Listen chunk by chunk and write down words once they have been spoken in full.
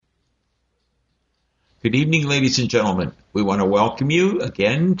Good evening, ladies and gentlemen. We want to welcome you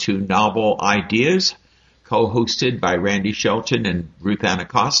again to Novel Ideas, co-hosted by Randy Shelton and Ruth Ann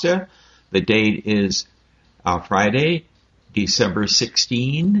Acosta. The date is Friday, December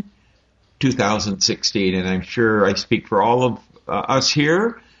 16, 2016, and I'm sure I speak for all of us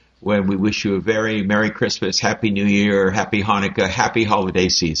here when we wish you a very Merry Christmas, Happy New Year, Happy Hanukkah, Happy Holiday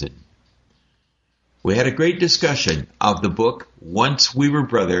Season. We had a great discussion of the book Once We Were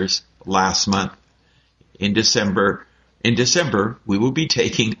Brothers last month. In December, we will be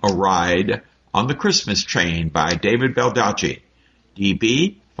taking a ride on the Christmas train by David Baldacci,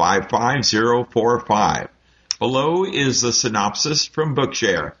 DB 55045. Below is the synopsis from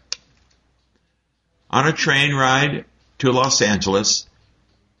Bookshare. On a train ride to Los Angeles,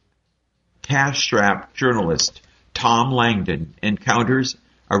 cash-strapped journalist Tom Langdon encounters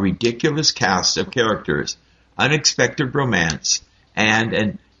a ridiculous cast of characters, unexpected romance, and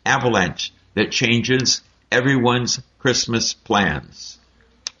an avalanche that changes everyone's Christmas plans.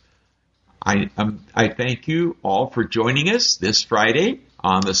 I thank you all for joining us this Friday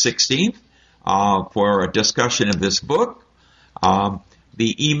on the 16th for a discussion of this book. The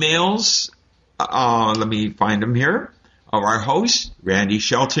emails, let me find them here, of our host, Randy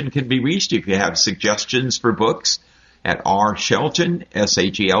Shelton, can be reached if you have suggestions for books at rshelton,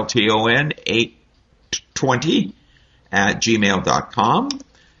 SHELTON 820 at gmail.com.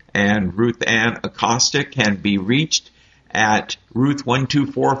 And Ruth Ann Acosta can be reached at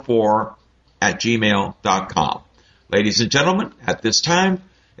ruth1244 at gmail.com. Ladies and gentlemen, at this time,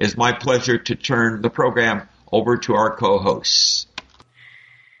 it is my pleasure to turn the program over to our co-hosts.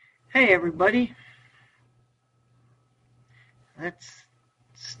 Hey, everybody. Let's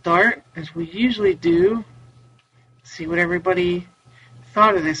start, as we usually do, see what everybody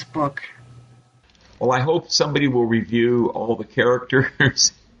thought of this book. Well, I hope somebody will review all the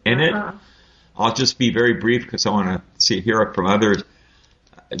characters in it. I'll just be very brief because I want to hear it from others.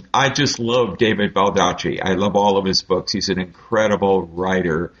 I just love David Baldacci. I love all of his books. He's an incredible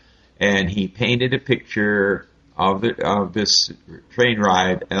writer, and he painted a picture of this train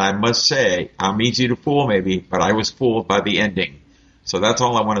ride, and I must say, I'm easy to fool maybe, but I was fooled by the ending. So that's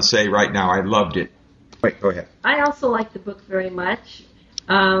all I want to say right now. I loved it. Wait, go ahead. I also like the book very much.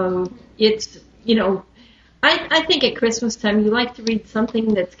 It's, I think at Christmas time you like to read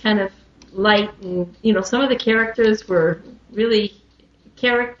something that's kind of light, and some of the characters were really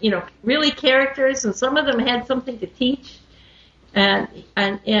characters, and some of them had something to teach, the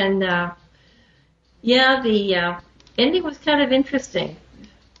ending was kind of interesting.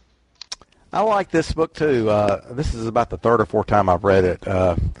 I like this book too. This is about the third or fourth time I've read it.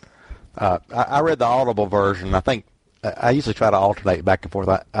 I read the Audible version. I think I usually try to alternate back and forth.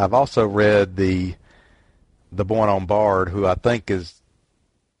 I've also read the one on Bard, who I think is,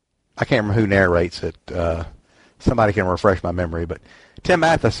 I can't remember who narrates it. Somebody can refresh my memory, but Tim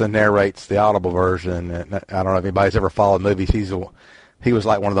Matheson narrates the Audible version. And I don't know if anybody's ever followed movies. He was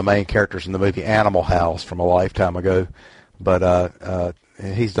like one of the main characters in the movie Animal House from a lifetime ago. But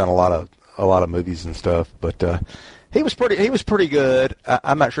he's done a lot of movies and stuff. But he was pretty good.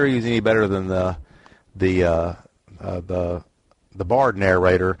 I'm not sure he's any better than the Bard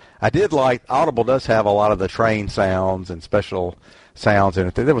narrator. I did like Audible does have a lot of the train sounds and special sounds in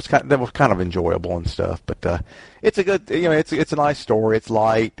it. That was kind of enjoyable and stuff. But it's a good, it's a nice story. It's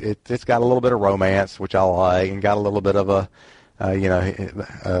light. It's got a little bit of romance, which I like, and got a little bit of a,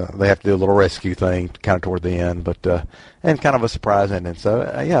 they have to do a little rescue thing kind of toward the end, but and kind of a surprise ending. So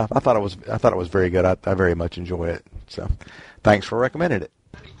I thought it was very good. I very much enjoy it. So thanks for recommending it.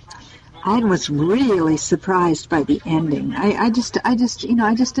 I was really surprised by the ending. I just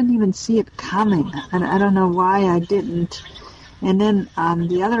didn't even see it coming. I don't know why I didn't. And then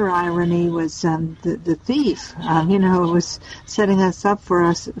the other irony was the thief. It was setting us up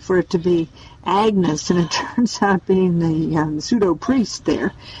for it to be Agnes, and it turns out being the pseudo priest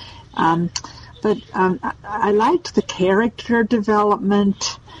there. But I liked the character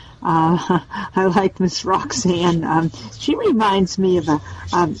development. I like Miss Roxanne. She reminds me of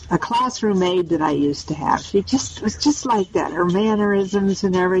a classroom aide that I used to have. She was just like that. Her mannerisms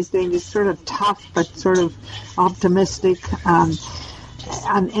and everything is sort of tough, but sort of optimistic. The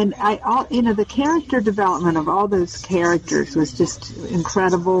character development of all those characters was just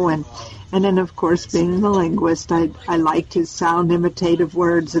incredible. And then, of course, being the linguist, I liked his sound imitative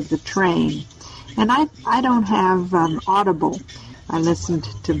words of the train. And I don't have Audible. I listened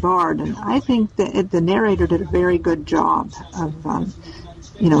to Bard, and I think that the narrator did a very good job of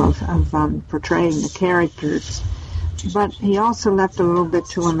portraying the characters. But he also left a little bit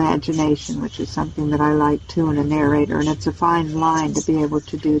to imagination, which is something that I like too in a narrator, and it's a fine line to be able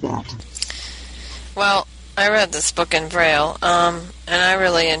to do that. Well, I read this book in Braille, and I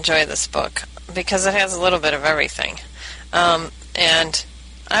really enjoy this book because it has a little bit of everything. And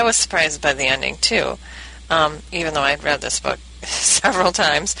I was surprised by the ending, too, even though I'd read this book several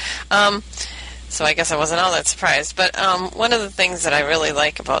times. So I guess I wasn't all that surprised. But one of the things that I really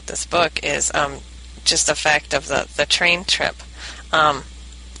like about this book is just the fact of the train trip.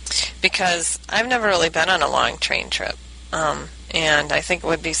 Because I've never really been on a long train trip. And I think it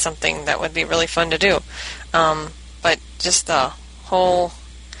would be something that would be really fun to do. But just the whole,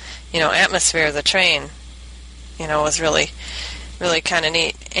 atmosphere of the train, was really, really kind of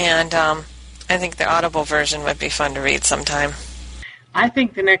neat. And I think the Audible version would be fun to read sometime. I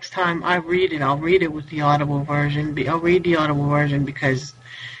think the next time I read it, I'll read it with the Audible version. I'll read the Audible version because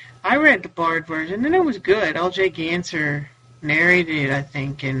I read the Bard version, and it was good. L.J. Ganser narrated it, I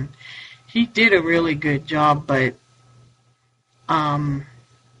think, and he did a really good job, but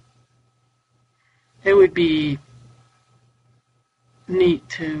it would be neat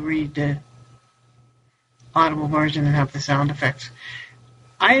to read the Audible version and have the sound effects.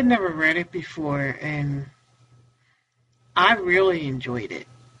 I had never read it before, and I really enjoyed it.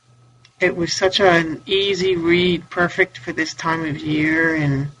 It was such an easy read, perfect for this time of year,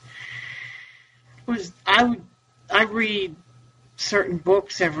 and I read certain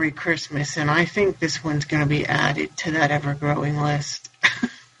books every Christmas, and I think this one's going to be added to that ever-growing list.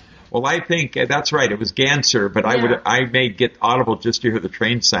 Well, I think that's right. It was Ganser, but I may get Audible just to hear the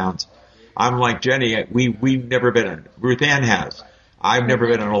train sounds. I'm like Jenny. We've never been on. Ruth Ann has. I've never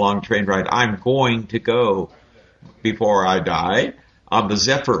been on a long train ride. I'm going to go before I die on the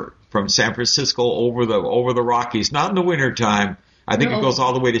Zephyr from San Francisco over the Rockies. Not in the wintertime. I think it goes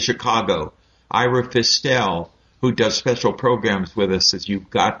all the way to Chicago. Ira Fistel, who does special programs with us, says you've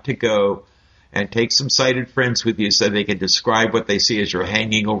got to go and take some sighted friends with you so they can describe what they see as you're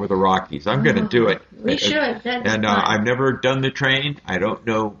hanging over the Rockies. I'm going to do it. We should. I've never done the train. I don't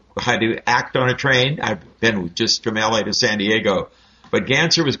know how to act on a train. I've been just from LA to San Diego. But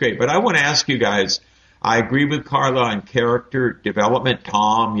Ganser was great. But I want to ask you guys, I agree with Carla on character development.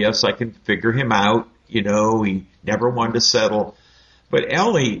 Tom, yes, I can figure him out. He never wanted to settle. But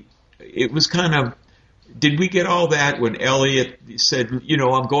Ellie, it was kind of, did we get all that when Elliot said,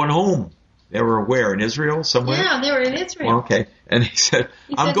 I'm going home? They were where, in Israel somewhere? Yeah, they were in Israel. Okay. And he said,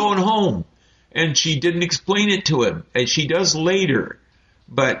 I'm going home. And she didn't explain it to him. And she does later.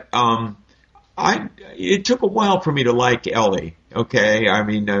 But it took a while for me to like Ellie. Okay. I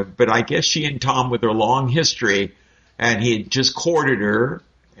mean, but I guess she and Tom, with their long history, and he had just courted her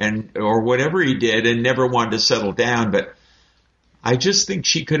or whatever he did and never wanted to settle down. But I just think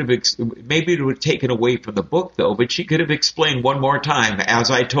she could have, maybe it would have taken away from the book, though, but she could have explained one more time, as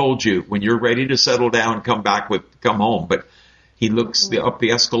I told you, when you're ready to settle down, come home. But he looks up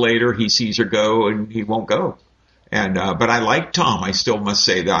the escalator, he sees her go, and he won't go. And but I like Tom. I still must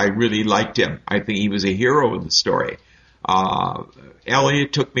say that I really liked him. I think he was a hero in the story.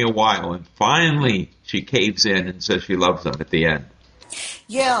 Elliot took me a while, and finally she caves in and says she loves him at the end.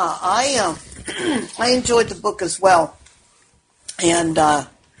 Yeah, I enjoyed the book as well. And I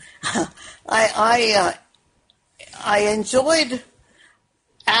enjoyed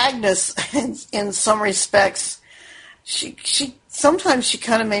Agnes in some respects. She sometimes she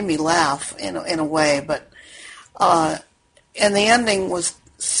kind of made me laugh in a way, but and the ending was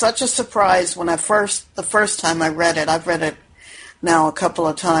such a surprise when the first time I read it. I've read it now a couple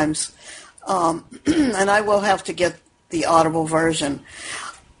of times, and I will have to get the Audible version.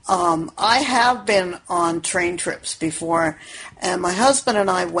 I have been on train trips before, and my husband and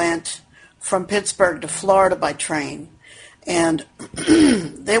I went from Pittsburgh to Florida by train, and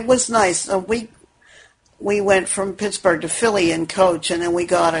it was nice. We went from Pittsburgh to Philly in coach, and then we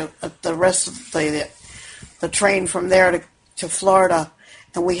got the rest of the train from there to Florida,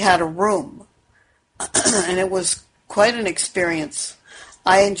 and we had a room, and it was quite an experience.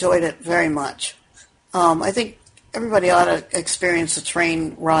 I enjoyed it very much. I think everybody ought to experience a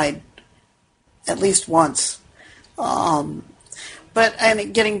train ride at least once. But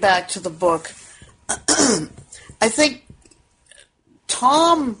getting back to the book, I think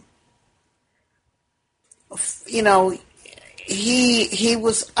Tom, he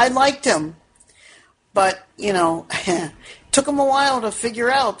was, I liked him, but, took him a while to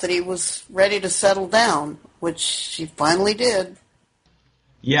figure out that he was ready to settle down, which he finally did.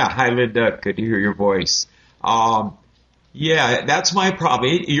 Yeah, hi Linda, good to hear your voice. Yeah, that's my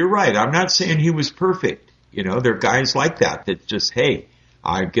problem. You're right. I'm not saying he was perfect. There are guys like that just, hey,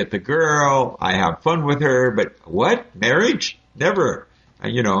 I get the girl, I have fun with her, but what? Marriage? Never. I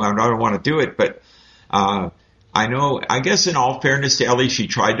don't want to do it, but I guess in all fairness to Ellie, she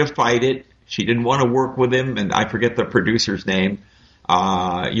tried to fight it. She didn't want to work with him, and I forget the producer's name. He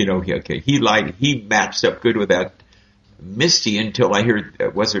matched up good with that Misty until I hear,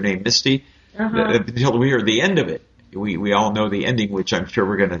 what's her name, Misty? Until we hear the end of it. We all know the ending, which I'm sure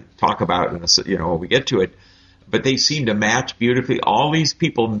we're going to talk about when we get to it. But they seem to match beautifully. All these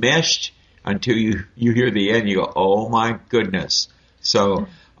people meshed until you hear the end. You go, oh my goodness. So,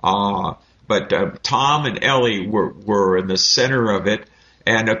 but Tom and Ellie were in the center of it,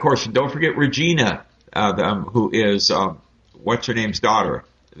 and of course, don't forget Regina, who is what's her name's daughter,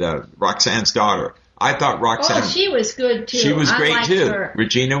 Roxanne's daughter. I thought Roxanne. Oh, she was good too. She was great too. Her.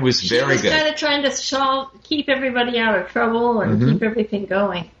 Regina was very good. She was kind of trying to keep everybody out of trouble and keep everything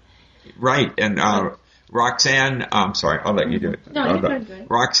going. Right, and Roxanne. I'm sorry, I'll let you do it. No, you're good.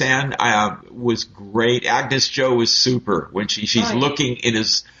 Roxanne was great. Agnes Jo was super when she's looking in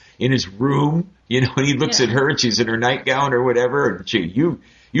his room. And he looks at her and she's in her nightgown or whatever. And you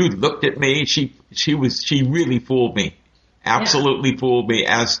looked at me. She really fooled me. Absolutely fooled me.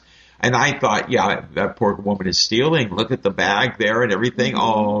 And I thought, that poor woman is stealing. Look at the bag there and everything.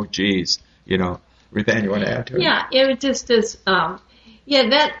 Oh, geez. Ruth-Ann, you want to add to it? Yeah, it was just as, I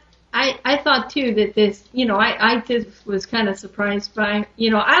thought too that this, I just was kind of surprised by,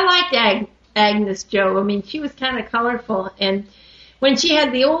 I liked Agnes Jo. I mean, she was kind of colorful, and when she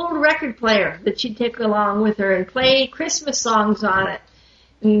had the old record player that she'd take along with her and play Christmas songs on it,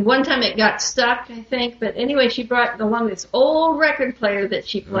 and one time it got stuck, I think, but anyway, she brought along this old record player that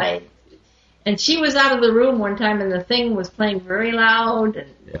she played, and she was out of the room one time, and the thing was playing very loud,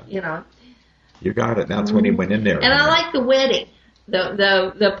 and, You got it. That's when he went in there. And I like the wedding.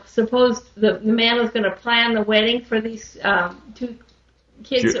 The man was going to plan the wedding for these two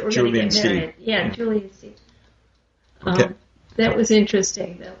kids that were going to get married. Yeah, Julie and Steve. Okay. That was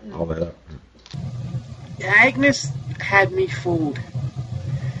interesting. All that up. Agnes had me fooled.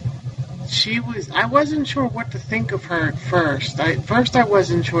 I wasn't sure what to think of her at first. First I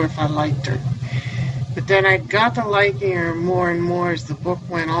wasn't sure if I liked her. But then I got to liking her more and more as the book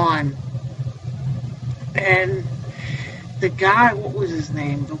went on. And the guy, what was his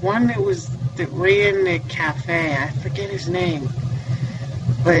name? The one that ran the cafe, I forget his name.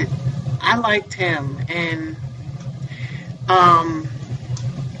 But I liked him, and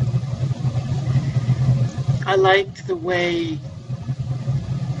I liked the way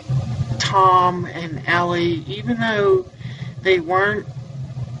Tom and Ellie, even though they weren't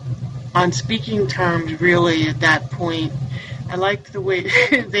on speaking terms really at that point, I liked the way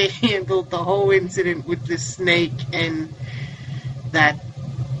they handled the whole incident with the snake and that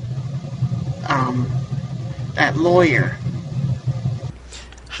lawyer.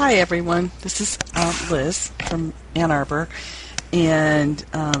 Hi, everyone. This is Liz from Ann Arbor, and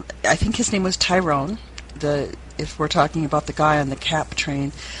I think his name was Tyrone. If we're talking about the guy on the cap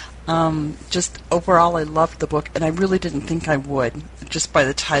train, just overall, I loved the book, and I really didn't think I would. Just by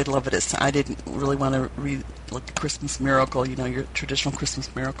the title of it, I didn't really want to read like Christmas Miracle, your traditional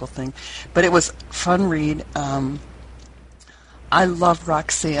Christmas Miracle thing. But it was a fun read. I loved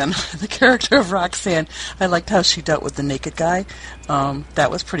Roxanne, the character of Roxanne. I liked how she dealt with the naked guy. That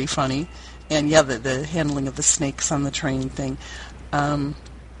was pretty funny. And the handling of the snakes on the train thing.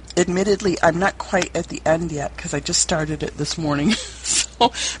 Admittedly, I'm not quite at the end yet because I just started it this morning.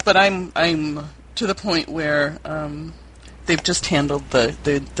 But I'm to the point where they've just handled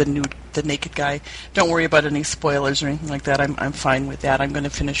the naked guy. Don't worry about any spoilers or anything like that. I'm fine with that. I'm going to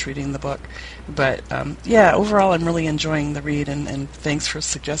finish reading the book. But overall, I'm really enjoying the read, and thanks for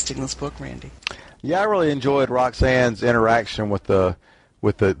suggesting this book, Randy. Yeah, I really enjoyed Roxanne's interaction with the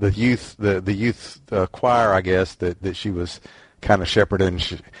youth choir, I guess, that she was kind of shepherding.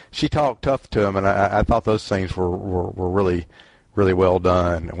 She talked tough to him, and I thought those things were really, really well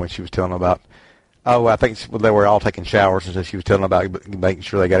done. When she was telling them about, I think they were all taking showers, and so she was telling them about making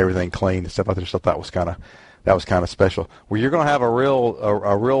sure they got everything clean and stuff like that. So that was kind of special. Well, you're going to have a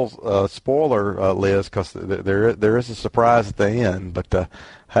real spoiler, Liz, because there is a surprise at the end. But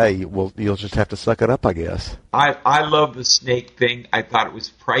hey, you'll just have to suck it up, I guess. I love the snake thing. I thought it was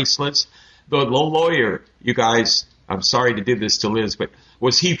priceless. The lawyer, you guys. I'm sorry to do this to Liz, but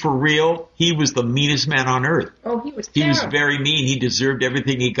was he for real? He was the meanest man on earth. Oh, he was terrible. He was very mean. He deserved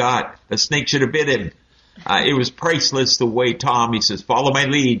everything he got. The snake should have bit him. It was priceless the way Tom, he says, follow my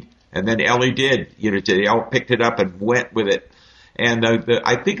lead. And then Ellie did. They all picked it up and went with it. And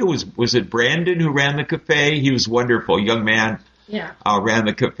I think was it Brandon who ran the cafe? He was wonderful. Young man. Yeah. Ran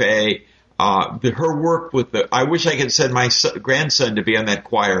the cafe. Her work with I wish I could send my grandson to be on that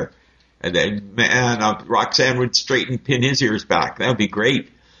choir. And then, Roxanne would pin his ears back. That would be great.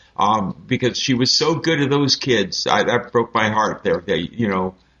 Because she was so good to those kids. That broke my heart.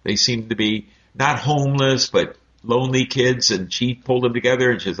 They seemed to be not homeless, but lonely kids, and she pulled them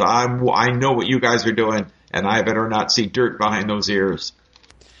together and she says, I know what you guys are doing, and I better not see dirt behind those ears.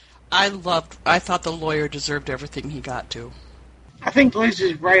 I thought the lawyer deserved everything he got to. I think Liz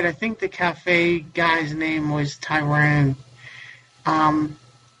is right. I think the cafe guy's name was Tyrone. And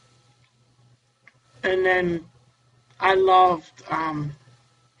then I loved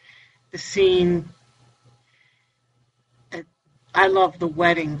the scene. I loved the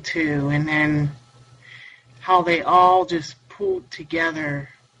wedding too, and then how they all just pulled together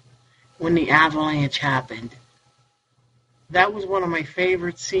when the avalanche happened. That was one of my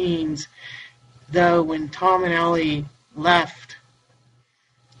favorite scenes, though, when Tom and Ellie left,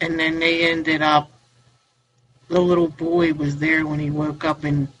 and then they ended up, the little boy was there when he woke up,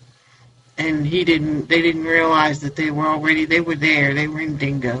 and they didn't realize that they were there, they were in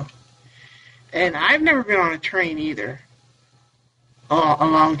Dingo. And I've never been on a train either, a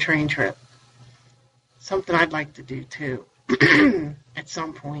long train trip. Something I'd like to do too, at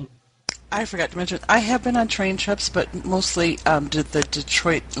some point. I forgot to mention, I have been on train trips, but mostly did the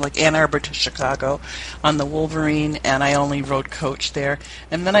Detroit, like Ann Arbor to Chicago, on the Wolverine, and I only rode coach there.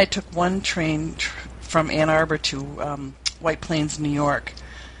 And then I took one train from Ann Arbor to White Plains, New York.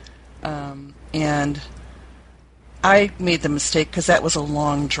 And I made the mistake, because that was a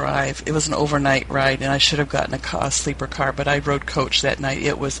long drive. It was an overnight ride, and I should have gotten a sleeper car, but I rode coach that night.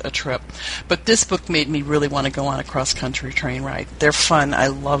 It was a trip. But this book made me really want to go on a cross-country train ride. They're fun. I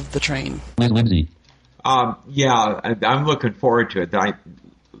love the train. Lindsay. Yeah, I'm looking forward to it.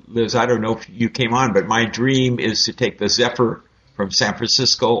 Liz, I don't know if you came on, but my dream is to take the Zephyr from San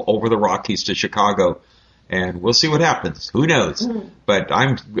Francisco over the Rockies to Chicago. And we'll see what happens. Who knows? But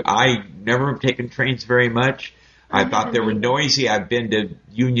I never have taken trains very much. I thought they were noisy. I've been to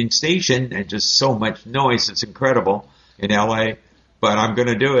Union Station, and just so much noise. It's incredible in L.A., but I'm going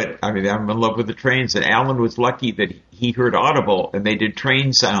to do it. I mean, I'm in love with the trains, and Alan was lucky that he heard Audible, and they did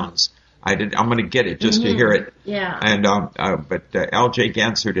train sounds. I'm going to get it just to hear it. Yeah. And but L.J.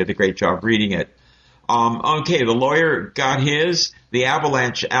 Ganser did a great job reading it. Okay, the lawyer got his. The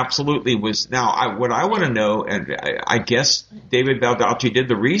avalanche absolutely was. Now, what I want to know, and I guess David Baldacci did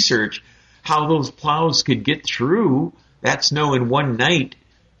the research, how those plows could get through that snow in one night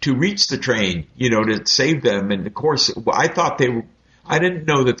to reach the train, to save them. And of course, I thought I didn't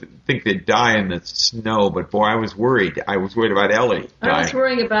think they'd die in the snow, but boy, I was worried. I was worried about Ellie dying. I was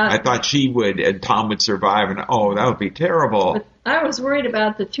worried about... I thought she would, and Tom would survive, and that would be terrible. But I was worried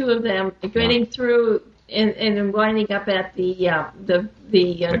about the two of them getting through and winding up at the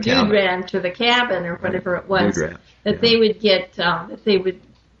dude ran to the cabin or whatever it was. They would get, that they would,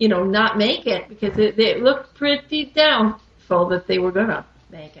 not make it, because it looked pretty downfall that they were going to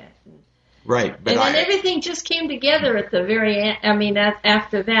make it. Right. But and then everything just came together at the very end. I mean,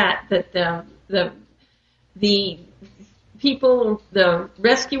 after that the people, the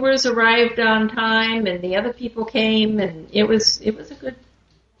rescuers arrived on time, and the other people came, and it was a good...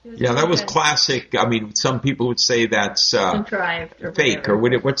 that was classic. I mean, some people would say that's contrived or fake, or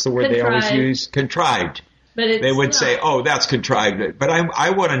what's the word they always use? Contrived. But they would say, that's contrived. But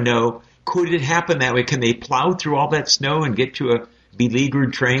I want to know, could it happen that way? Can they plow through all that snow and get to a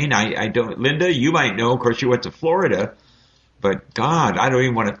beleaguered train? I don't. Linda, you might know. Of course, you went to Florida. But, God, I don't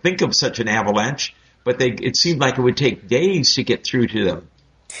even want to think of such an avalanche. But it seemed like it would take days to get through to them.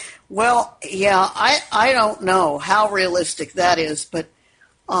 Well, yeah, I don't know how realistic that is. But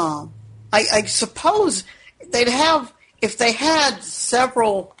I suppose they'd have, if they had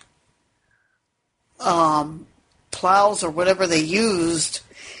several... plows or whatever they used,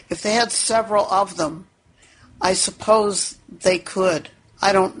 if they had several of them, I suppose they could.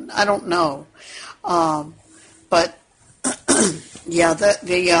 I don't know. But yeah,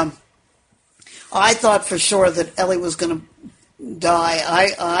 I thought for sure that Ellie was going to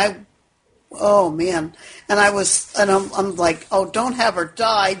die. Oh man. And I'm like, oh, don't have her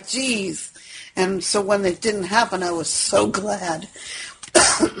die. Jeez. And so when it didn't happen, I was so glad.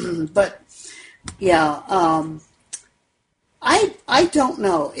 But yeah, I don't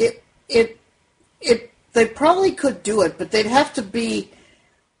know. They probably could do it, but they'd have to be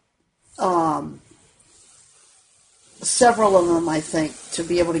several of them, I think, to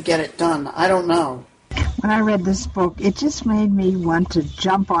be able to get it done. I don't know. When I read this book, it just made me want to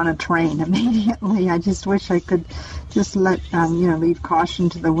jump on a train immediately. I just wish I could just leave caution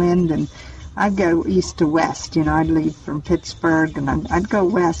to the wind, and I'd go east to west. I'd leave from Pittsburgh, and I'd go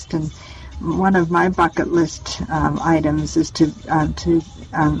west, and one of my bucket list items is to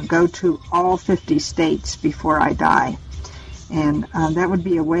go to all 50 states before I die. And that would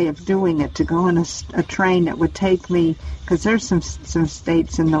be a way of doing it, to go on a train that would take me, because there's some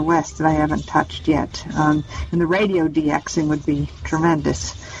states in the West that I haven't touched yet. And the radio DXing would be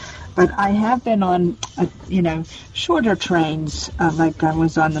tremendous. But I have been on, shorter trains, like I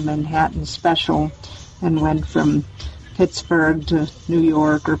was on the Manhattan Special and went from Pittsburgh to New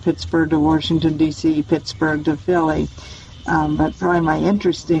York, or Pittsburgh to Washington, D.C., Pittsburgh to Philly. But probably my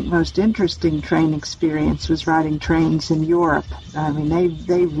most interesting train experience was riding trains in Europe. I mean,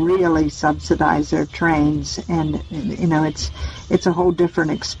 they really subsidize their trains, and it's a whole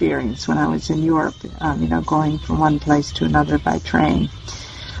different experience when I was in Europe. Going from one place to another by train.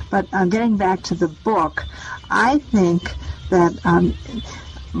 But getting back to the book, I think that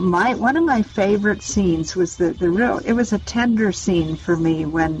one of my favorite scenes was it was a tender scene for me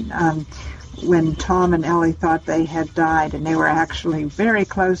when Tom and Ellie thought they had died, and they were actually very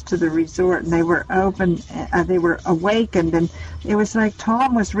close to the resort, and they were awakened, and it was like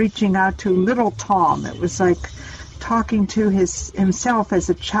Tom was reaching out to little Tom. It was like talking to himself as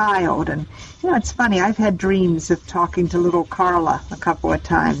a child. And it's funny, I've had dreams of talking to little Carla a couple of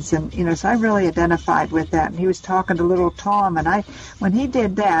times, and so I really identified with that. And he was talking to little Tom, and when he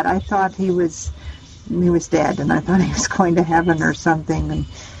did that, I thought he was dead, and I thought he was going to heaven or something.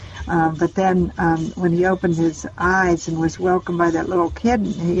 And but then when he opened his eyes and was welcomed by that little kid,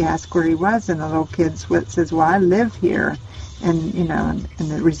 he asked where he was, and the little kid says, "Well, I live here," and and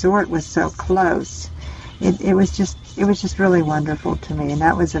the resort was so close. It was just really wonderful to me, and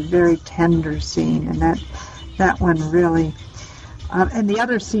that was a very tender scene, and that one really. And the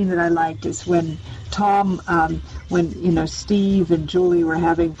other scene that I liked is when Tom, when Steve and Julie were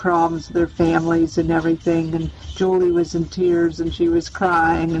having problems with their families and everything, and Julie was in tears and she was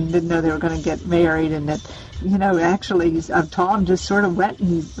crying and didn't know they were going to get married, and that actually Tom just sort of went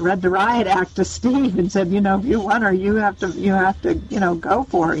and read the riot act to Steve and said, if you want her, you have to go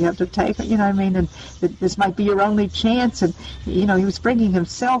for her, you have to take her, and that this might be your only chance, and he was bringing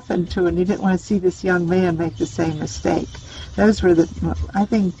himself into it, and he didn't want to see this young man make the same mistake. Those were I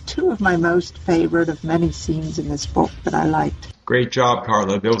think, two of my most favorite of many scenes in this book that I liked. Great job,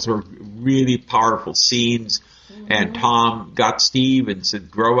 Carla. Those were really powerful scenes. Mm-hmm. And Tom got Steve and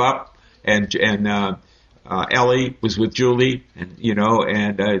said, "Grow up." And Ellie was with Julie, and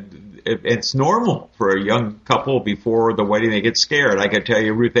it's normal for a young couple before the wedding they get scared. I could tell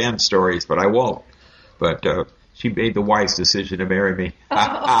you Ruth Ann stories, but I won't. But she made the wise decision to marry me.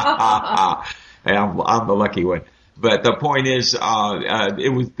 I'm the lucky one. But the point is,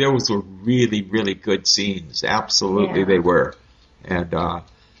 those were really, really good scenes. Absolutely, They were. And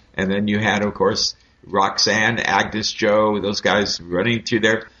then you had, of course, Roxanne, Agnes, Joe, those guys running through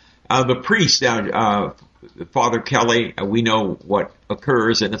there. The priest now, Father Kelly, we know what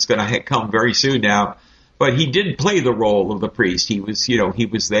occurs, and it's going to come very soon now. But he did play the role of the priest. He was, he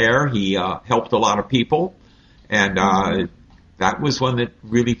was there. He helped a lot of people, and that was one that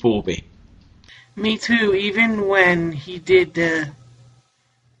really fooled me. Me too. Even when he did the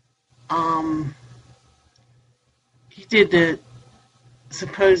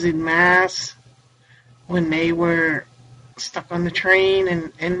supposed mass when they were stuck on the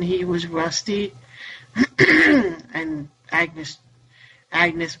train and he was rusty, and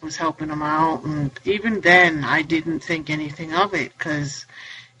Agnes was helping him out, and even then I didn't think anything of it because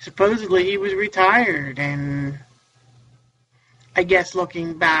supposedly he was retired, and I guess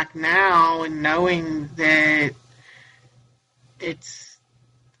looking back now and knowing that it's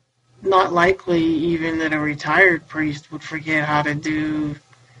not likely even that a retired priest would forget how to do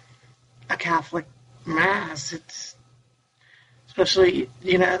a Catholic Mass. It's especially,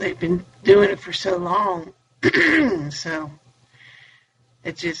 they've been doing it for so long. So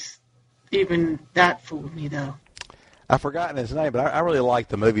it just, even that fooled me though. I've forgotten his name, but I really like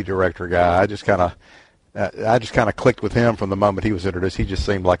the movie director guy. I just kind of clicked with him from the moment he was introduced. He just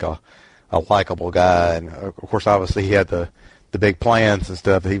seemed like a likable guy, and of course, obviously, he had the big plans and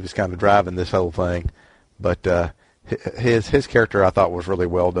stuff. He was kind of driving this whole thing, but his character I thought was really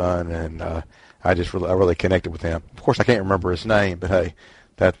well done, and I really connected with him. Of course, I can't remember his name, but hey,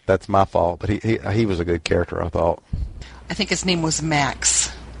 that's my fault. But he was a good character, I thought. I think his name was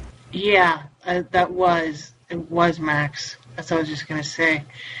Max. Yeah, it was Max. That's what I was just gonna say,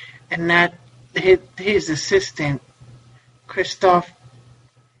 and that. His assistant, Christoph,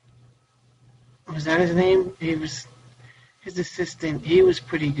 was that his name? He was his assistant. He was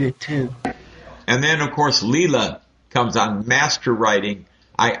pretty good too. And then, of course, Leela comes on, master writing.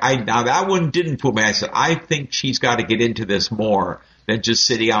 Now that one didn't pull me. I said, I think she's got to get into this more than just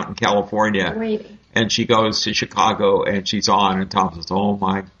sitting out in California. Waiting. And she goes to Chicago and she's on, and Tom says, "Oh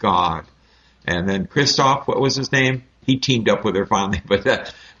my God!" And then Christoph, what was his name? he teamed up with her finally.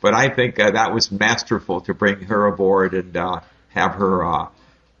 But I think that was masterful to bring her aboard and have her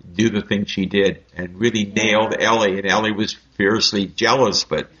do the thing she did and really nailed Ellie. And Ellie was fiercely jealous,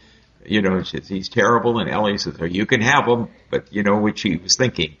 but he's terrible. And Ellie says, "Oh, you can have him," but what she was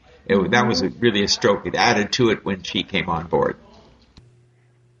thinking. That was really a stroke. It added to it when she came on board.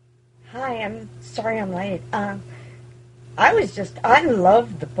 Hi, I'm sorry I'm late. I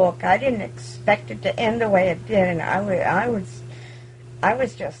loved the book. I didn't expect it to end the way it did, and I was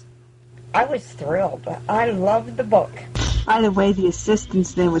thrilled. I loved the book. By the way, the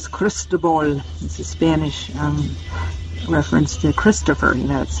assistant's name was Cristobal. It's a Spanish reference to Christopher.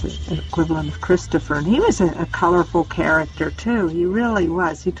 It's the equivalent of Christopher. And he was a colorful character, too. He really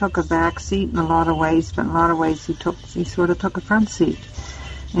was. He took a back seat in a lot of ways, but in a lot of ways he sort of took a front seat.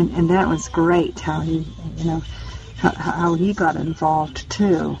 And that was great, how he, how he got involved,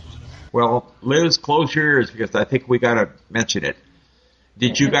 too. Well, Liz, close your ears, because I think we got to mention it.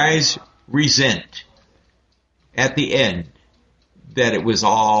 Did you guys resent at the end that it was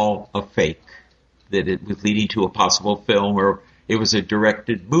all a fake, that it was leading to a possible film, or it was a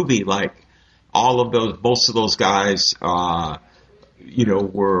directed movie? Like most of those guys, were.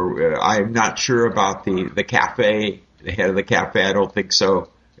 I'm not sure about the cafe, the head of the cafe. I don't think so.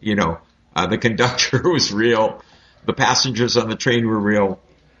 The conductor was real. The passengers on the train were real.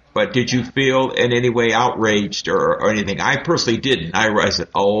 But did you feel in any way outraged or anything? I personally didn't. I said,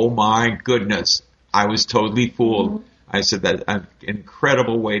 "Oh my goodness." I was totally fooled. Mm-hmm. I said that an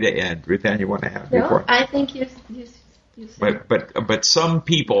incredible way to end. Ruth Ann, you want to have before? I think you said. But some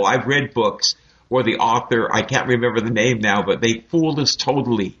people, I've read books where the author, I can't remember the name now, but they fooled us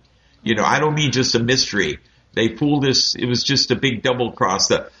totally. I don't mean just a mystery. They fooled us. It was just a big double cross.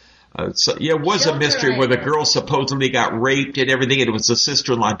 It was a mystery where the girl supposedly got raped and everything, and it was the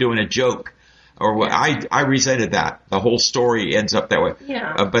sister-in-law doing a joke. I resented that. The whole story ends up that way.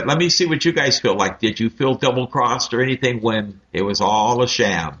 Yeah. But let me see what you guys feel like. Did you feel double-crossed or anything when it was all a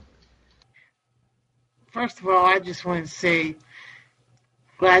sham? First of all, I just want to say,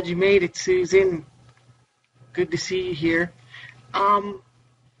 glad you made it, Susan. Good to see you here.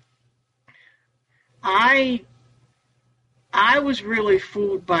 I was really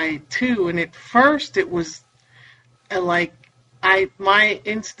fooled by it too, and at first it was my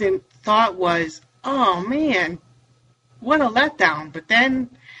instant thought was, "Oh man, what a letdown!" But then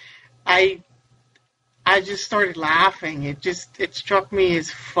I just started laughing. It struck me as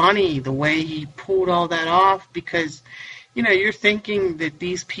funny the way he pulled all that off, because you're thinking that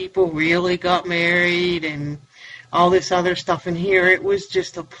these people really got married and all this other stuff, and here it was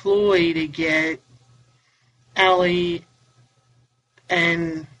just a ploy to get Ellie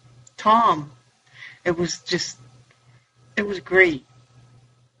and Tom. It was great.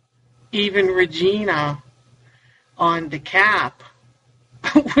 Even Regina on the Cap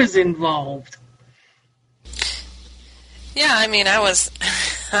was involved. Yeah, I mean, I was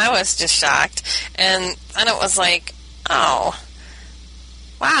just shocked, and it was like, oh,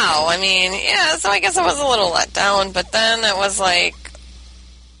 wow. I mean, yeah. So I guess I was a little let down, but then it was like,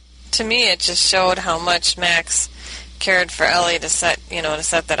 to me, it just showed how much Max cared for Ellie to set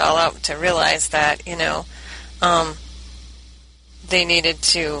that all up, to realize that they needed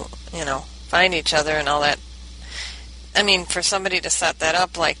to find each other and all that. I mean, for somebody to set that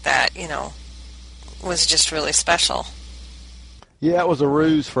up like that, was just really special. Yeah, it was a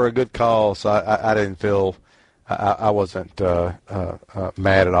ruse for a good cause. So I didn't feel, I wasn't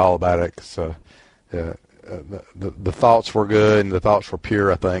mad at all about it. So the thoughts were good and the thoughts were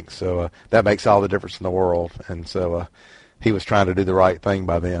pure, I think. So that makes all the difference in the world. And so he was trying to do the right thing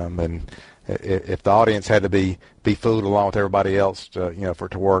by them. And if the audience had to be fooled along with everybody else, for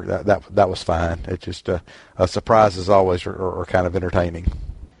it to work, that was fine. It just surprises always are kind of entertaining.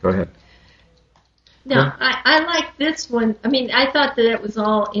 Go ahead. No, I like this one. I mean, I thought that it was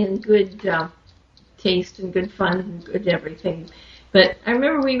all in good taste and good fun and good everything. But I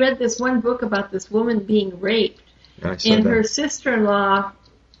remember we read this one book about this woman being raped, and her sister-in-law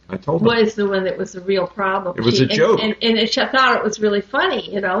was the one that was the real problem. It was a joke. And she thought it was really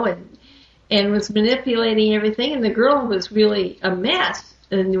funny, and was manipulating everything, and the girl was really a mess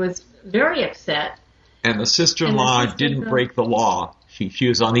and was very upset. And the sister-in-law didn't break the law. She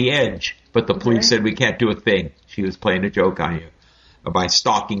was on the edge, but the police said, "We can't do a thing." She was playing a joke on you by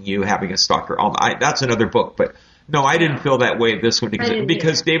stalking you, having a stalker. That's another book, but no, I didn't feel that way of this one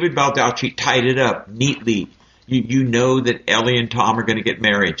because David Baldacci tied it up neatly. You know that Ellie and Tom are going to get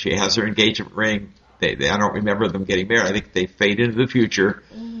married. She has her engagement ring. I don't remember them getting married. I think they fade into the future.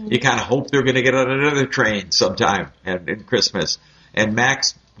 You kind of hope they're going to get on another train sometime in Christmas. And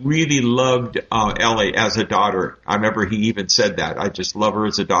Max, really loved Ellie as a daughter. I remember he even said that. I just love her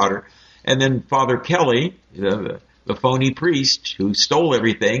as a daughter. And then Father Kelly, the phony priest who stole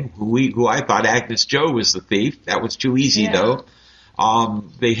everything, who I thought Agnes Joe was the thief. That was too easy, though.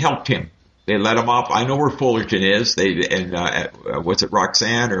 They helped him. They let him off. I know where Fullerton is. Was it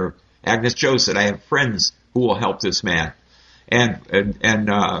Roxanne or Agnes Joe said, I have friends who will help this man. And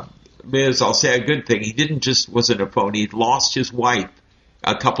Liz, I'll say a good thing. He wasn't a phony. He'd lost his wife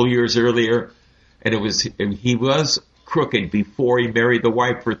a couple years earlier, and he was crooked before he married the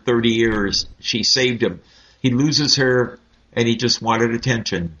wife for 30 years. She saved him. He loses her, and he just wanted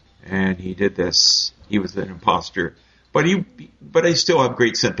attention, and he did this. He was an imposter. But I still have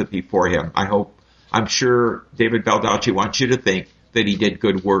great sympathy for him. I'm sure David Baldacci wants you to think that he did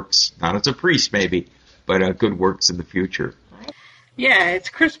good works, not as a priest maybe, but good works in the future. Yeah, it's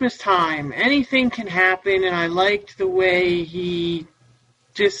Christmas time. Anything can happen, and I liked the way he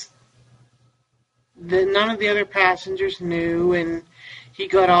none of the other passengers knew, and he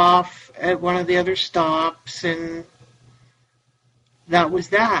got off at one of the other stops, and that was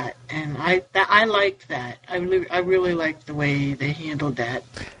that. And I liked that. I really liked the way they handled that.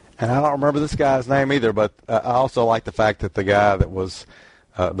 And I don't remember this guy's name either, but I also like the fact that the guy that was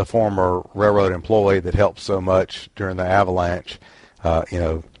the former railroad employee that helped so much during the avalanche,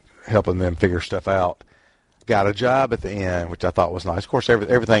 helping them figure stuff out, got a job at the end, which I thought was nice. Of course,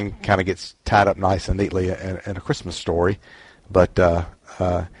 everything kind of gets tied up nice and neatly in a Christmas story, but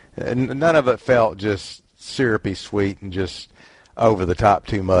none of it felt just syrupy sweet and just over the top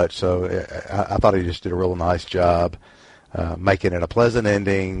too much. So I thought he just did a real nice job making it a pleasant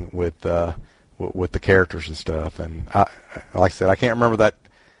ending with the characters and stuff. And like I said, I can't remember that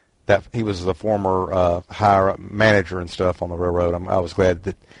he was the former higher manager and stuff on the railroad. I was glad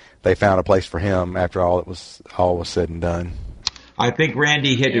that they found a place for him after all was said and done. I think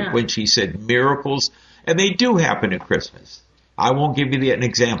Randy hit it when she said miracles, and they do happen at Christmas. I won't give you an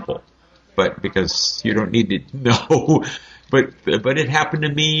example, but because you don't need to know. But it happened to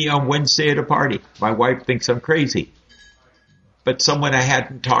me on Wednesday at a party. My wife thinks I'm crazy, but someone I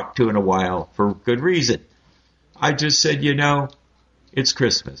hadn't talked to in a while for good reason. I just said, it's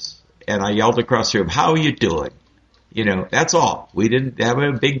Christmas, and I yelled across the room, "How are you doing?" That's all. We didn't have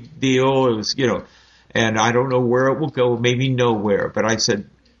a big deal. It was, and I don't know where it will go, maybe nowhere. But I said,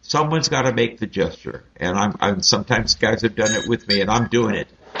 someone's got to make the gesture. And I'm sometimes guys have done it with me, and I'm doing it.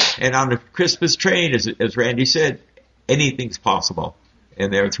 And on the Christmas train, as Randy said, anything's possible.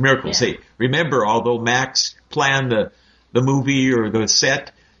 And there's miracles. Yeah. Remember, although Max planned the movie or the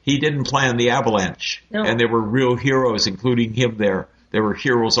set, he didn't plan the avalanche. No. And there were real heroes, including him there. There were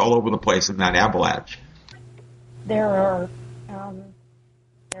heroes all over the place in that avalanche. There are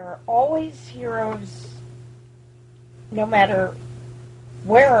always heroes, no matter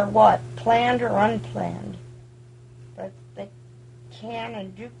where or what, planned or unplanned. But they can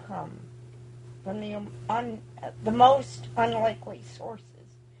and do come from the most unlikely sources.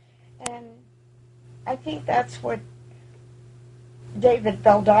 And I think that's what David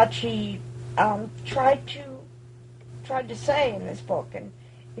Baldacci tried to say in this book. And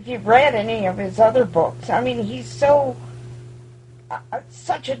if you've read any of his other books, I mean, he's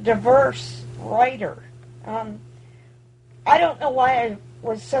such a diverse writer. I don't know why I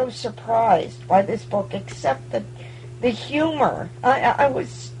was so surprised by this book, except the humor. I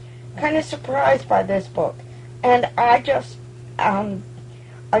was kind of surprised by this book. And I just, I'm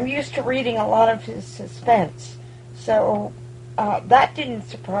used to reading a lot of his suspense. So that didn't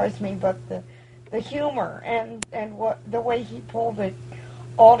surprise me, but the humor and the way he pulled it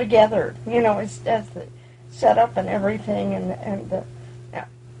all together, as the setup and everything, and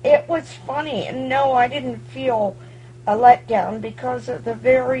it was funny. And no, I didn't feel a letdown because of the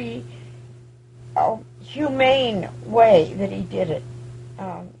very humane way that he did it.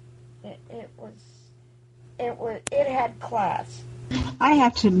 It had class. I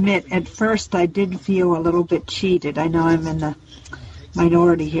have to admit, at first I did feel a little bit cheated. I know I'm in the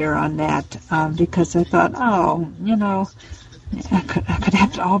minority here on that, because I thought, I could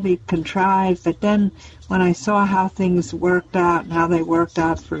have to all be contrived. But then when I saw how things worked out and how they worked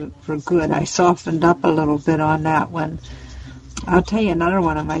out for good, I softened up a little bit on that one. I'll tell you another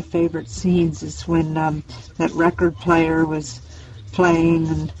one of my favorite scenes is when that record player was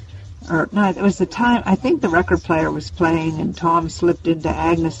playing, it was the time, I think the record player was playing, and Tom slipped into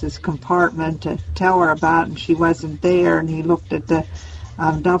Agnes's compartment to tell her about it, and she wasn't there, and he looked at the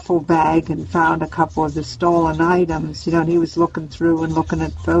duffel bag and found a couple of the stolen items, and he was looking through and looking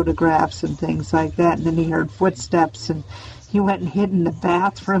at photographs and things like that, and then he heard footsteps, and he went and hid in the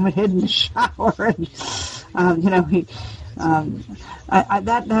bathroom and hid in the shower, and,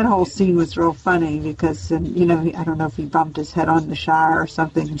 That whole scene was real funny because, you know, I don't know if he bumped his head on the shower or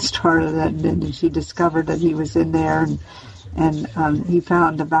something and started it, and then she discovered that he was in there, and he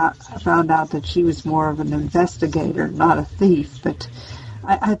found out that she was more of an investigator, not a thief. But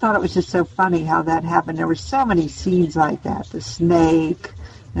I thought it was just so funny how that happened. There were so many scenes like that. The snake,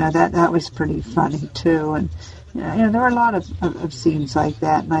 you know, that was pretty funny too, and you know, there were a lot of scenes like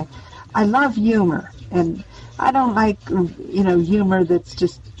that. And I love humor, and I don't like, you know, humor that's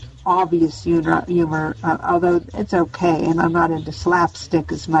just obvious humor, although it's okay, and I'm not into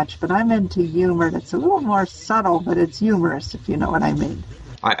slapstick as much, but I'm into humor that's a little more subtle, but it's humorous, if you know what I mean.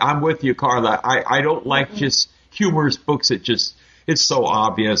 I'm with you, Carla. I don't like just humorous books that just, it's so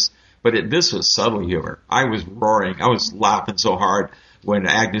obvious, but this was subtle humor. I was roaring. I was laughing so hard when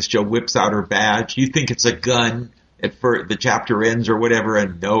Agnes Jo whips out her badge. You think it's a gun at the chapter ends or whatever,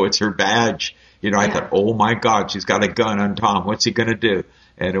 and no, it's her badge. You know, I thought, oh my God, she's got a gun on Tom. What's he going to do?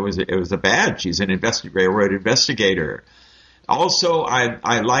 And it was a badge. She's an railroad investigator. Also,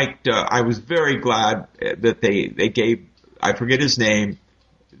 I liked, I was very glad that they gave, I forget his name,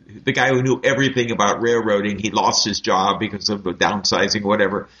 the guy who knew everything about railroading. He lost his job because of the downsizing,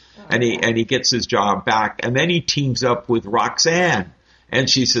 whatever. And he gets his job back. And then he teams up with Roxanne. And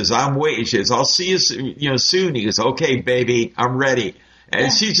she says, I'm waiting. She says, I'll see you, soon. He goes, okay, baby, I'm ready.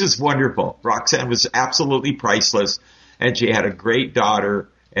 And she's just wonderful. Roxanne was absolutely priceless, and she had a great daughter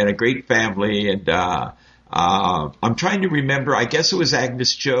and a great family. And I'm trying to remember. I guess it was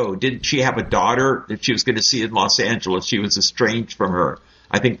Agnes Jo. Didn't she have a daughter that she was going to see in Los Angeles? She was estranged from her.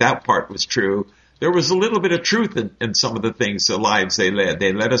 I think that part was true. There was a little bit of truth in some of the things, the lives they led.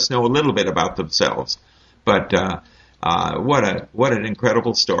 They let us know a little bit about themselves. But what an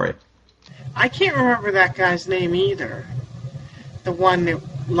incredible story. I can't remember that guy's name either. The one that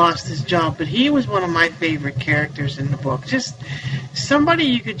lost his job, but he was one of my favorite characters in the book. Just somebody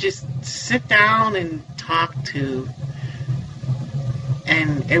you could just sit down and talk to,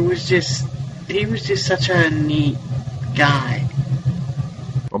 and he was just such a neat guy.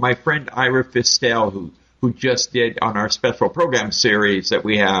 Well, my friend Ira Fistel, who just did on our special program series that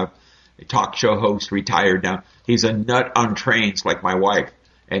we have, a talk show host, retired now. He's a nut on trains like my wife,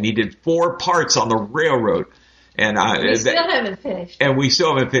 and he did 4 parts on the railroad. And we still haven't finished. And we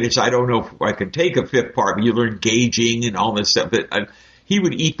still haven't finished. I don't know if I can take a 5th part, but you learn gauging and all this stuff. But he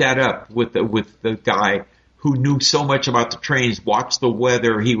would eat that up with the guy who knew so much about the trains, watched the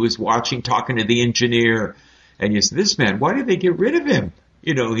weather. He was talking to the engineer. And you said, this man, why did they get rid of him?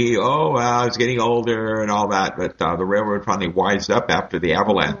 You know, I was getting older and all that. But the railroad finally wised up after the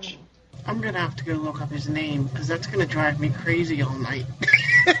avalanche. I'm going to have to go look up his name, because that's going to drive me crazy all night.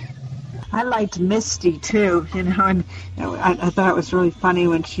 I liked Misty too, and I thought it was really funny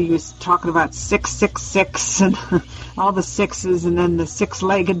when she was talking about 666 and all the sixes, and then the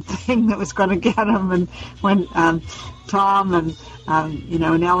 6-legged thing that was going to get him. And when Tom and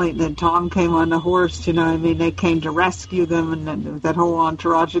Nellie, then Tom came on the horse, they came to rescue them, and then that whole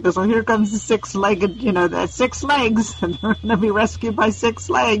entourage. She goes, "Well, here comes the 6-legged, the 6 legs, and they're going to be rescued by 6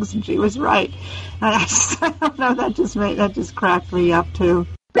 legs." And she was right. I don't know, that just cracked me up too.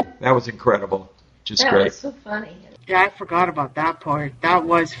 That was incredible. Just great. That was so funny. Yeah, I forgot about that part. That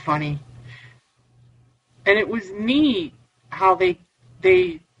was funny. And it was neat how they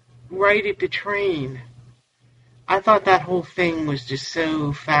righted the train. I thought that whole thing was just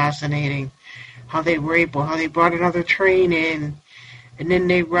so fascinating. How they brought another train in, and then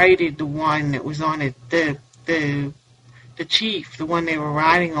they righted the one that was on it. The chief, the one they were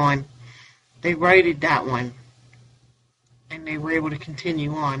riding on, they righted that one. And they were able to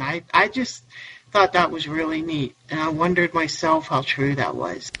continue on. I just thought that was really neat, and I wondered myself how true that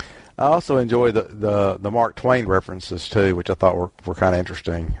was. I also enjoyed the Mark Twain references too, which I thought were kind of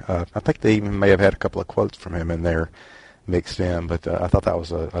interesting. I think they even may have had a couple of quotes from him in there mixed in, but I thought that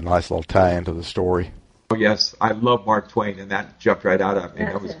was a nice little tie into the story. Oh yes, I love Mark Twain, and that jumped right out at me.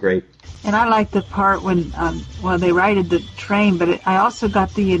 That was great. And I liked the part when they righted the train, but I also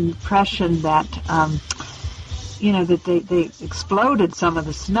got the impression that. That they exploded some of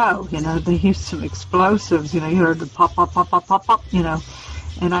the snow, they used some explosives, you heard the pop, pop, pop, pop, pop, pop,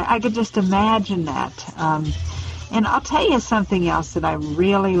 and I could just imagine that. And I'll tell you something else that I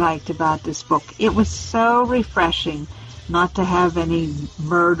really liked about this book. It was so refreshing not to have any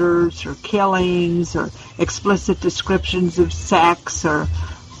murders or killings or explicit descriptions of sex or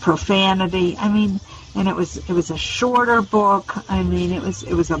profanity. And it was a shorter book.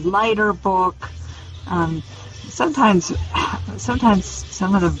 It was a lighter book. Sometimes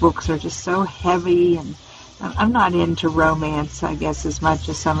some of the books are just so heavy, and I'm not into romance, I guess, as much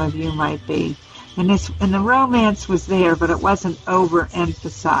as some of you might be. And the romance was there, but it wasn't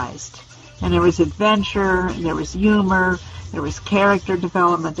overemphasized. And there was adventure, and there was humor, there was character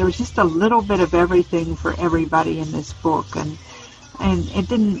development. There was just a little bit of everything for everybody in this book, and it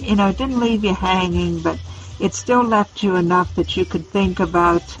didn't leave you hanging, but it still left you enough that you could think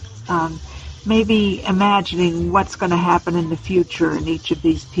about maybe imagining what's going to happen in the future in each of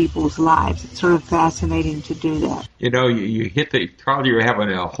these people's lives. It's sort of fascinating to do that. You hit Carl, you're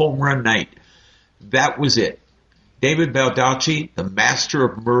having a home run night. That was it. David Baldacci, the master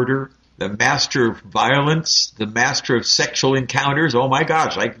of murder, the master of violence, the master of sexual encounters. Oh my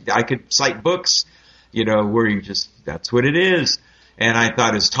gosh, I could cite books, where you just, that's what it is. And I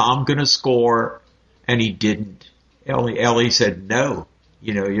thought, is Tom going to score? And he didn't. Ellie said, no,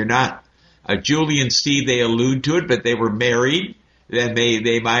 you're not. Julie and Steve, they allude to it, but they were married. Then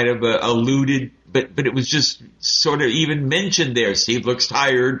they might have alluded, but it was just sort of even mentioned there. Steve looks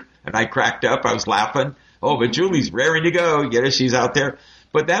tired, and I cracked up. I was laughing. Oh, but Julie's raring to go. She's out there.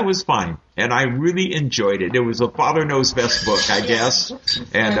 But that was fine, and I really enjoyed it. It was a Father Knows Best book, I guess,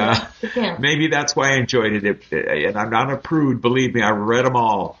 and maybe that's why I enjoyed it. And I'm not a prude, believe me, I read them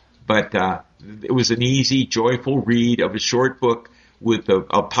all. But it was an easy, joyful read of a short book with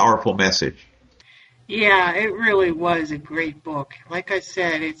a powerful message. Yeah, it really was a great book. Like I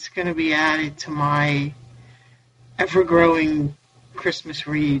said, it's going to be added to my ever-growing Christmas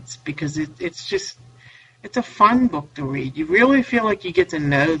reads because it's a fun book to read. You really feel like you get to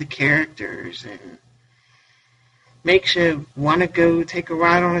know the characters and makes you want to go take a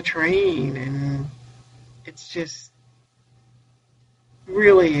ride on a train, and it's just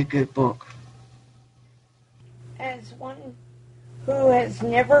really a good book. As one who has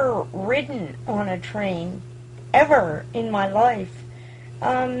never ridden on a train ever in my life,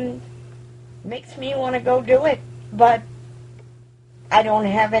 makes me want to go do it, but I don't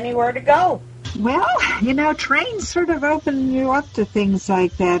have anywhere to go. Well, trains sort of open you up to things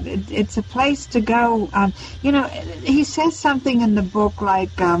like that. It's a place to go. He says something in the book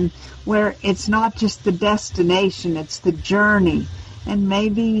like where it's not just the destination, it's the journey. And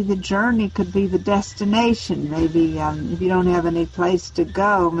maybe the journey could be the destination. Maybe if you don't have any place to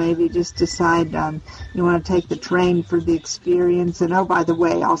go, maybe just decide you want to take the train for the experience. And, oh, by the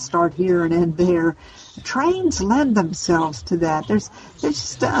way, I'll start here and end there. Trains lend themselves to that. There's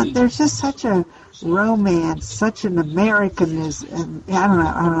just such a romance, such an Americanism. I don't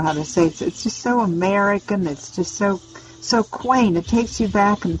know how to say it. It's just so American. It's just so quaint. It takes you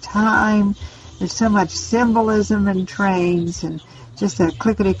back in time. There's so much symbolism in trains and just that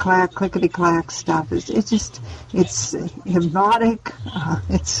clickety-clack stuff. It's hypnotic.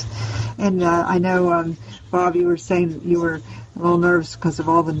 I know, Bob, you were saying you were a little nervous because of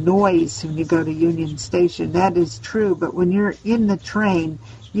all the noise when you go to Union Station. That is true, but when you're in the train,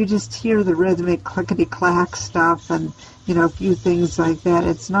 you just hear the rhythmic clickety-clack stuff and, a few things like that.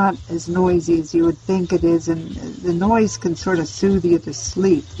 It's not as noisy as you would think it is, and the noise can sort of soothe you to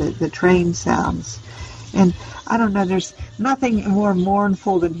sleep, the train sounds. And I don't know, there's nothing more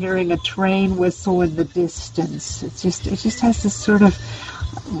mournful than hearing a train whistle in the distance. It just has this sort of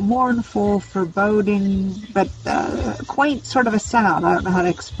mournful, foreboding, but quaint sort of a sound. I don't know how to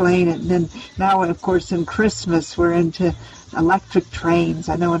explain it. And then now, of course, in Christmas, we're into electric trains.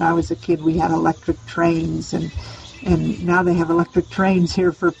 I know when I was a kid, we had electric trains, and now they have electric trains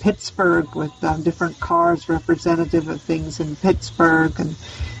here for Pittsburgh with different cars representative of things in Pittsburgh, and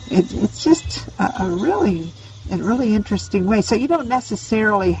it's just a really interesting way. So you don't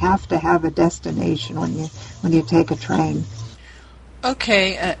necessarily have to have a destination when you take a train.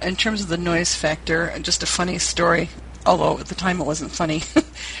 Okay, in terms of the noise factor, just a funny story, although at the time it wasn't funny.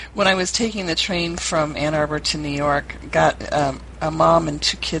 When I was taking the train from Ann Arbor to New York, a mom and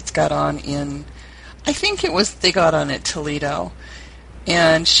two kids got on they got on at Toledo,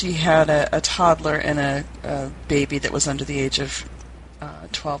 and she had a toddler and a baby that was under the age of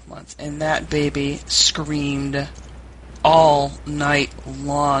 12 months, and that baby screamed all night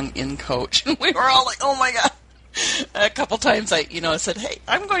long in coach. And we were all like, oh my God. A couple times I said, hey,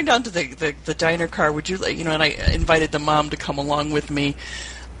 I'm going down to the diner car. Would you, and I invited the mom to come along with me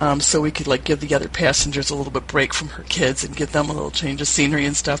so we could, give the other passengers a little bit break from her kids and give them a little change of scenery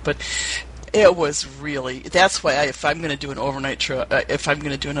and stuff. But it was really, that's why if I'm going to do an overnight trip, if I'm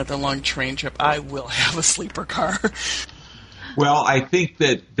going to do another long train trip, I will have a sleeper car. Well, I think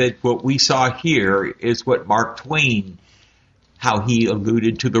that what we saw here is what Mark Twain, how he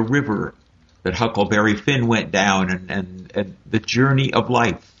alluded to the river that Huckleberry Finn went down and the journey of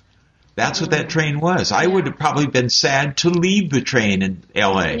life. That's what that train was. I would have probably been sad to leave the train in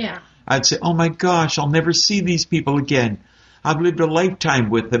L.A. Yeah. I'd say, oh my gosh, I'll never see these people again. I've lived a lifetime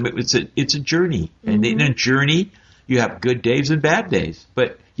with them. It's a journey. And in a journey, you have good days and bad days.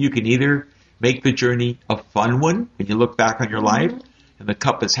 But you can either make the journey a fun one, and you look back on your life, and the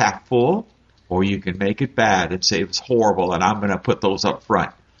cup is half full, or you can make it bad and say it was horrible, and I'm going to put those up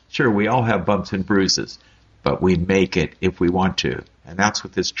front. Sure, we all have bumps and bruises, but we make it if we want to. And that's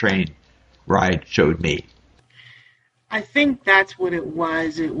what this train ride showed me. I think that's what it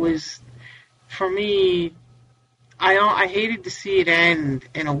was. It was, for me, I hated to see it end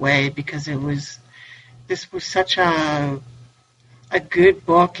in a way, because this was such a good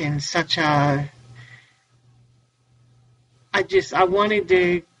book, and such a, I wanted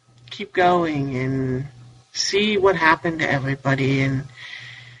to keep going and see what happened to everybody, and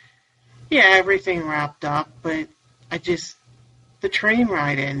yeah, everything wrapped up, but the train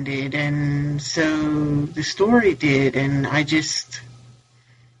ride ended, and so the story did, and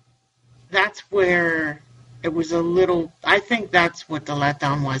that's where it was a little, I think that's what the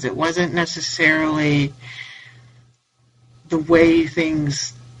letdown was. It wasn't necessarily the way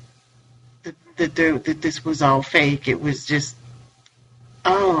things, that this was all fake. It was just,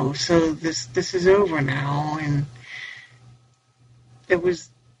 oh, so this is over now, and it was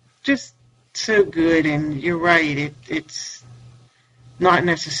just so good. And you're right, it's not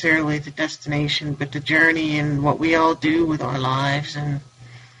necessarily the destination, but the journey and what we all do with our lives. And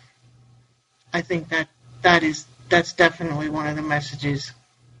I think that's definitely one of the messages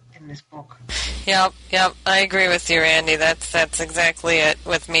in this book. Yep, I agree with you, Randy. That's exactly it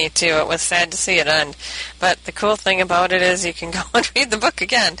with me too. It was sad to see it end, but the cool thing about it is you can go and read the book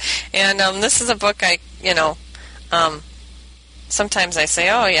again. And this is a book sometimes I say,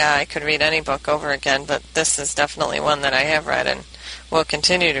 oh yeah, I could read any book over again, but this is definitely one that I have read and will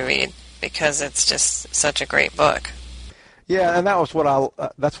continue to read, because it's just such a great book. Yeah, and that's what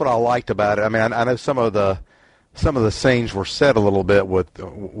I liked about it. I mean, I know some of the scenes were set a little bit with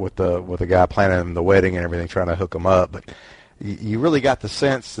the guy planning the wedding and everything, trying to hook them up, but you really got the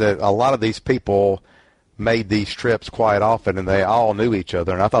sense that a lot of these people made these trips quite often, and they all knew each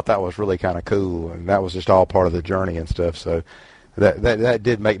other, and I thought that was really kind of cool, and that was just all part of the journey and stuff. So that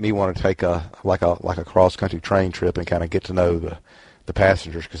did make me want to take a cross country train trip and kind of get to know the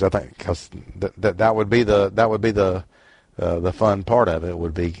passengers, because I think that would be the fun part of it,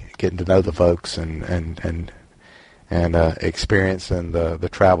 would be getting to know the folks and experiencing the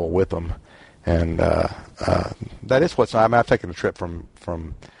travel with them. And that is what's nice. I mean, I've taken a trip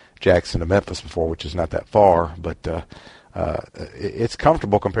from Jackson to Memphis before, which is not that far, but it's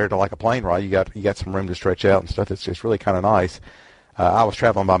comfortable compared to like a plane ride. You got some room to stretch out and stuff. It's really kind of nice. I was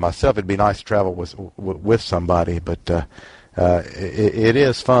traveling by myself. It'd be nice to travel with somebody, but it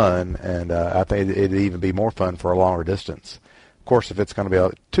is fun, and I think it'd even be more fun for a longer distance. Of course, if it's going to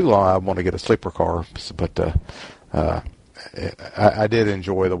be too long, I want to get a sleeper car, but I did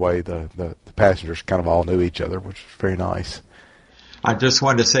enjoy the way the passengers kind of all knew each other, which was very nice. I just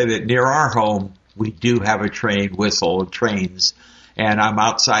wanted to say that near our home, we do have a train whistle, trains, and I'm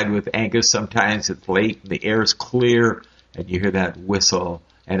outside with Angus sometimes. It's late, and the air's clear, and you hear that whistle,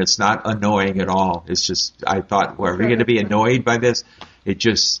 and it's not annoying at all. It's just, I thought, well, are we going to be annoyed by this? It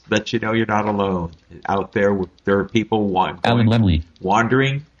just lets you know you're not alone. Out there, there are people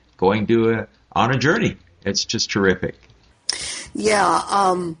wandering, going on a journey. It's just terrific. Yeah,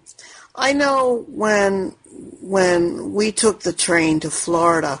 I know when we took the train to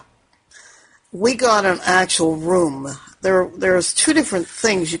Florida, we got an actual room. There's two different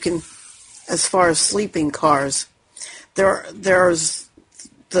things you can, as far as sleeping cars. There's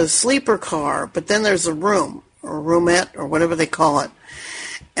the sleeper car, but then there's a room, or roomette, or whatever they call it.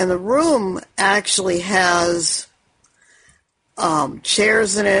 And the room actually has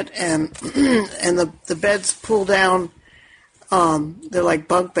chairs in it, and the beds pull down. They're like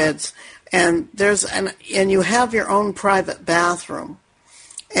bunk beds, and and you have your own private bathroom,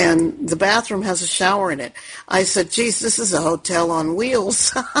 and the bathroom has a shower in it. I said, geez, this is a hotel on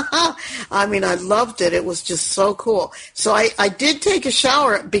wheels. I mean, I loved it. It was just so cool. So I did take a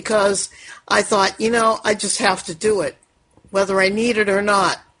shower, because I thought, I just have to do it. Whether I need it or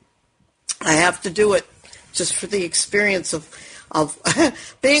not, I have to do it just for the experience of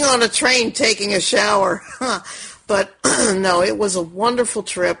being on a train taking a shower. But no, it was a wonderful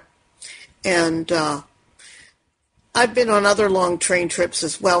trip, and I've been on other long train trips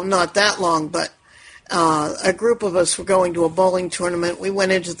as well, not that long, but a group of us were going to a bowling tournament. We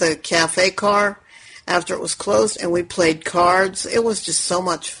went into the cafe car after it was closed, and we played cards. It was just so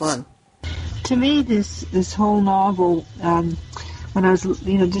much fun. To me, this whole novel, when I was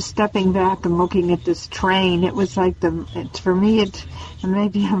just stepping back and looking at this train, it was like and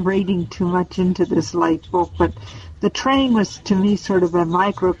maybe I'm reading too much into this light book, but the train was to me sort of a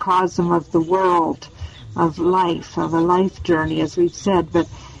microcosm of the world, of life, of a life journey, as we've said. But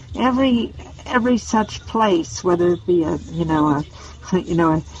every such place, whether it be a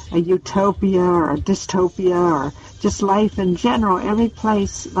utopia or a dystopia or just life in general, every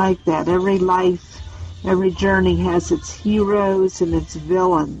place like that, every life, every journey has its heroes and its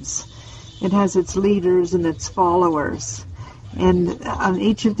villains. It has its leaders and its followers. And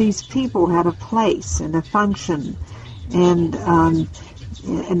each of these people had a place and a function. And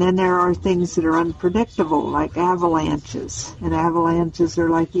then there are things that are unpredictable, like avalanches. And avalanches are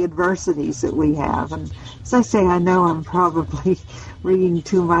like the adversities that we have. And as I say, I know I'm probably reading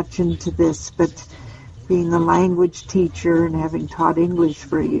too much into this, but being a language teacher and having taught English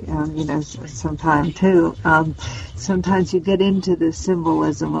for some time too, sometimes you get into the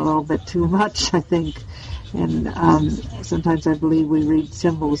symbolism a little bit too much, I think. And sometimes I believe we read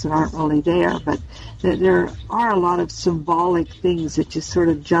symbols that aren't really there, but there are a lot of symbolic things that just sort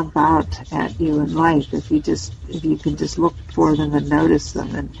of jump out at you in life if you can just look for them and notice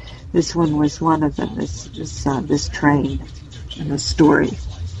them. And this one was one of them. This train and the story.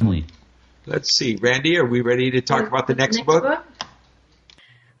 Let's see, Randy, are we ready to talk about the next book?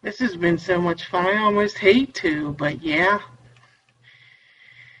 This has been so much fun. I almost hate to, but yeah.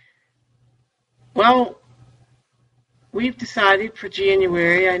 Well, we've decided for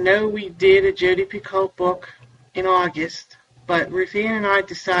January. I know we did a Jodi Picoult book in August, but Ruth Ann and I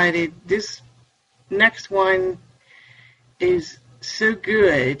decided this next one is so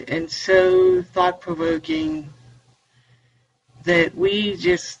good and so thought-provoking that we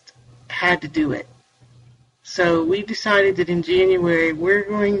just had to do it. So we decided that in January we're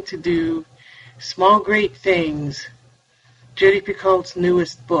going to do Small Great Things, Jodi Picoult's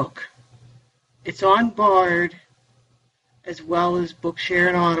newest book. It's on Bard as well as Bookshare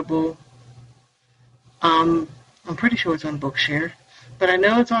and Audible. I'm pretty sure it's on Bookshare, but I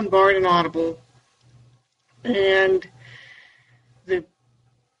know it's on Bard and Audible. And the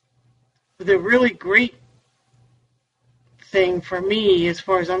really great thing for me, as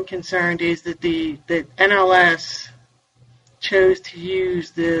far as I'm concerned, is that that NLS chose to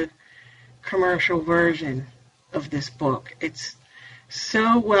use the commercial version of this book. It's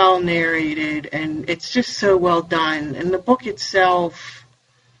so well narrated, and it's just so well done. And the book itself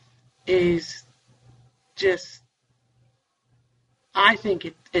is just, I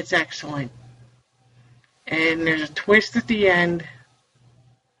think it's excellent. And there's a twist at the end.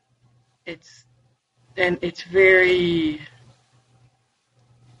 It's very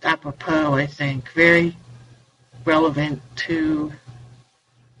apropos, I think, very relevant to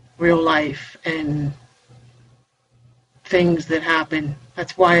real life and things that happen.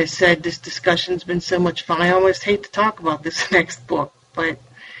 That's why I said this discussion's been so much fun. I almost hate to talk about this next book, but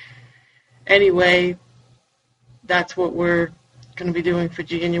anyway, that's what we're going to be doing for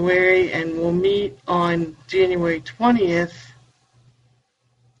January, and we'll meet on January 20th.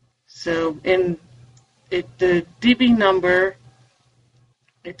 So the DB number,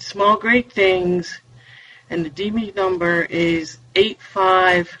 it's Small Great Things, and the DB number is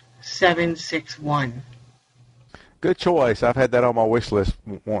 85761. Good choice. I've had that on my wish list,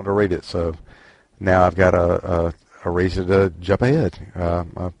 wanting to read it, so now I've got a reason to jump ahead.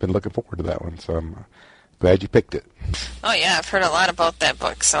 I've been looking forward to that one, so I'm glad you picked it. Oh, yeah, I've heard a lot about that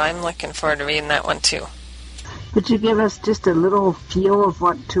book, so I'm looking forward to reading that one, too. Could you give us just a little feel of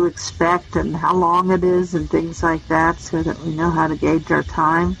what to expect and how long it is and things like that so that we know how to gauge our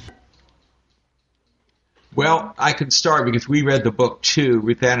time? Well, I can start because we read the book too,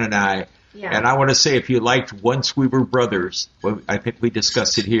 Ruth Ann and I. Yeah. And I want to say, if you liked Once We Were Brothers, well, I think we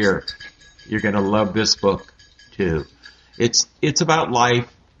discussed it here, you're going to love this book too. It's about life.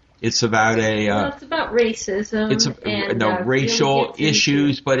 It's about it's about racism. It's racial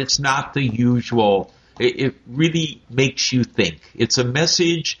issues, but it's not the usual. It really makes you think. It's a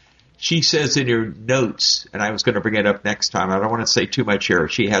message. She says in her notes, and I was going to bring it up next time. I don't want to say too much here.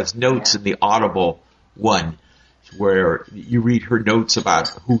 She has notes in the Audible one where you read her notes about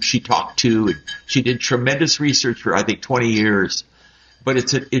who she talked to. And she did tremendous research for, I think, 20 years.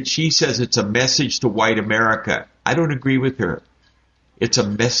 But she says it's a message to white America. I don't agree with her. It's a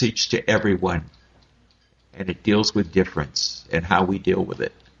message to everyone. And it deals with difference and how we deal with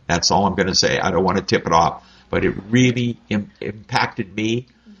it. That's all I'm going to say. I don't want to tip it off. But it really impacted me.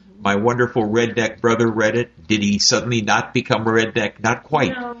 Mm-hmm. My wonderful redneck brother read it. Did he suddenly not become a redneck? Not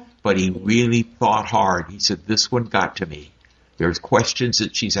quite. No. But he really thought hard. He said, this one got to me. There's questions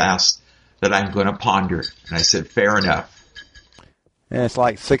that she's asked that I'm going to ponder. And I said, fair enough. And it's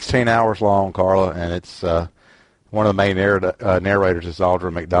like 16 hours long, Carla, and it's one of the main narrators is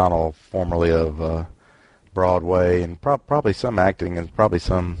Audra McDonald, formerly of Broadway, and probably some acting, and probably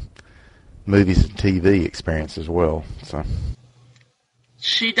some movies and TV experience as well. So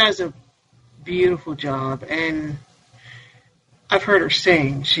she does a beautiful job, and I've heard her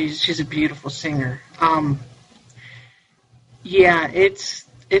sing. She's a beautiful singer. Yeah, it's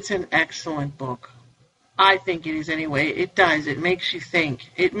an excellent book. I think it is anyway. It does. It makes you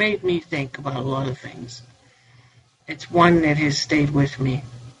think. It made me think about a lot of things. It's one that has stayed with me.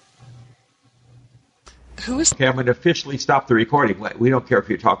 Okay, I'm going to officially stop the recording. We don't care if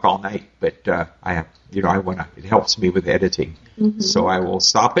you talk all night, but I want to. It helps me with editing, so I will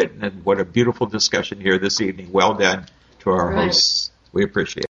stop it. And what a beautiful discussion here this evening. Well done to our hosts. We appreciate it.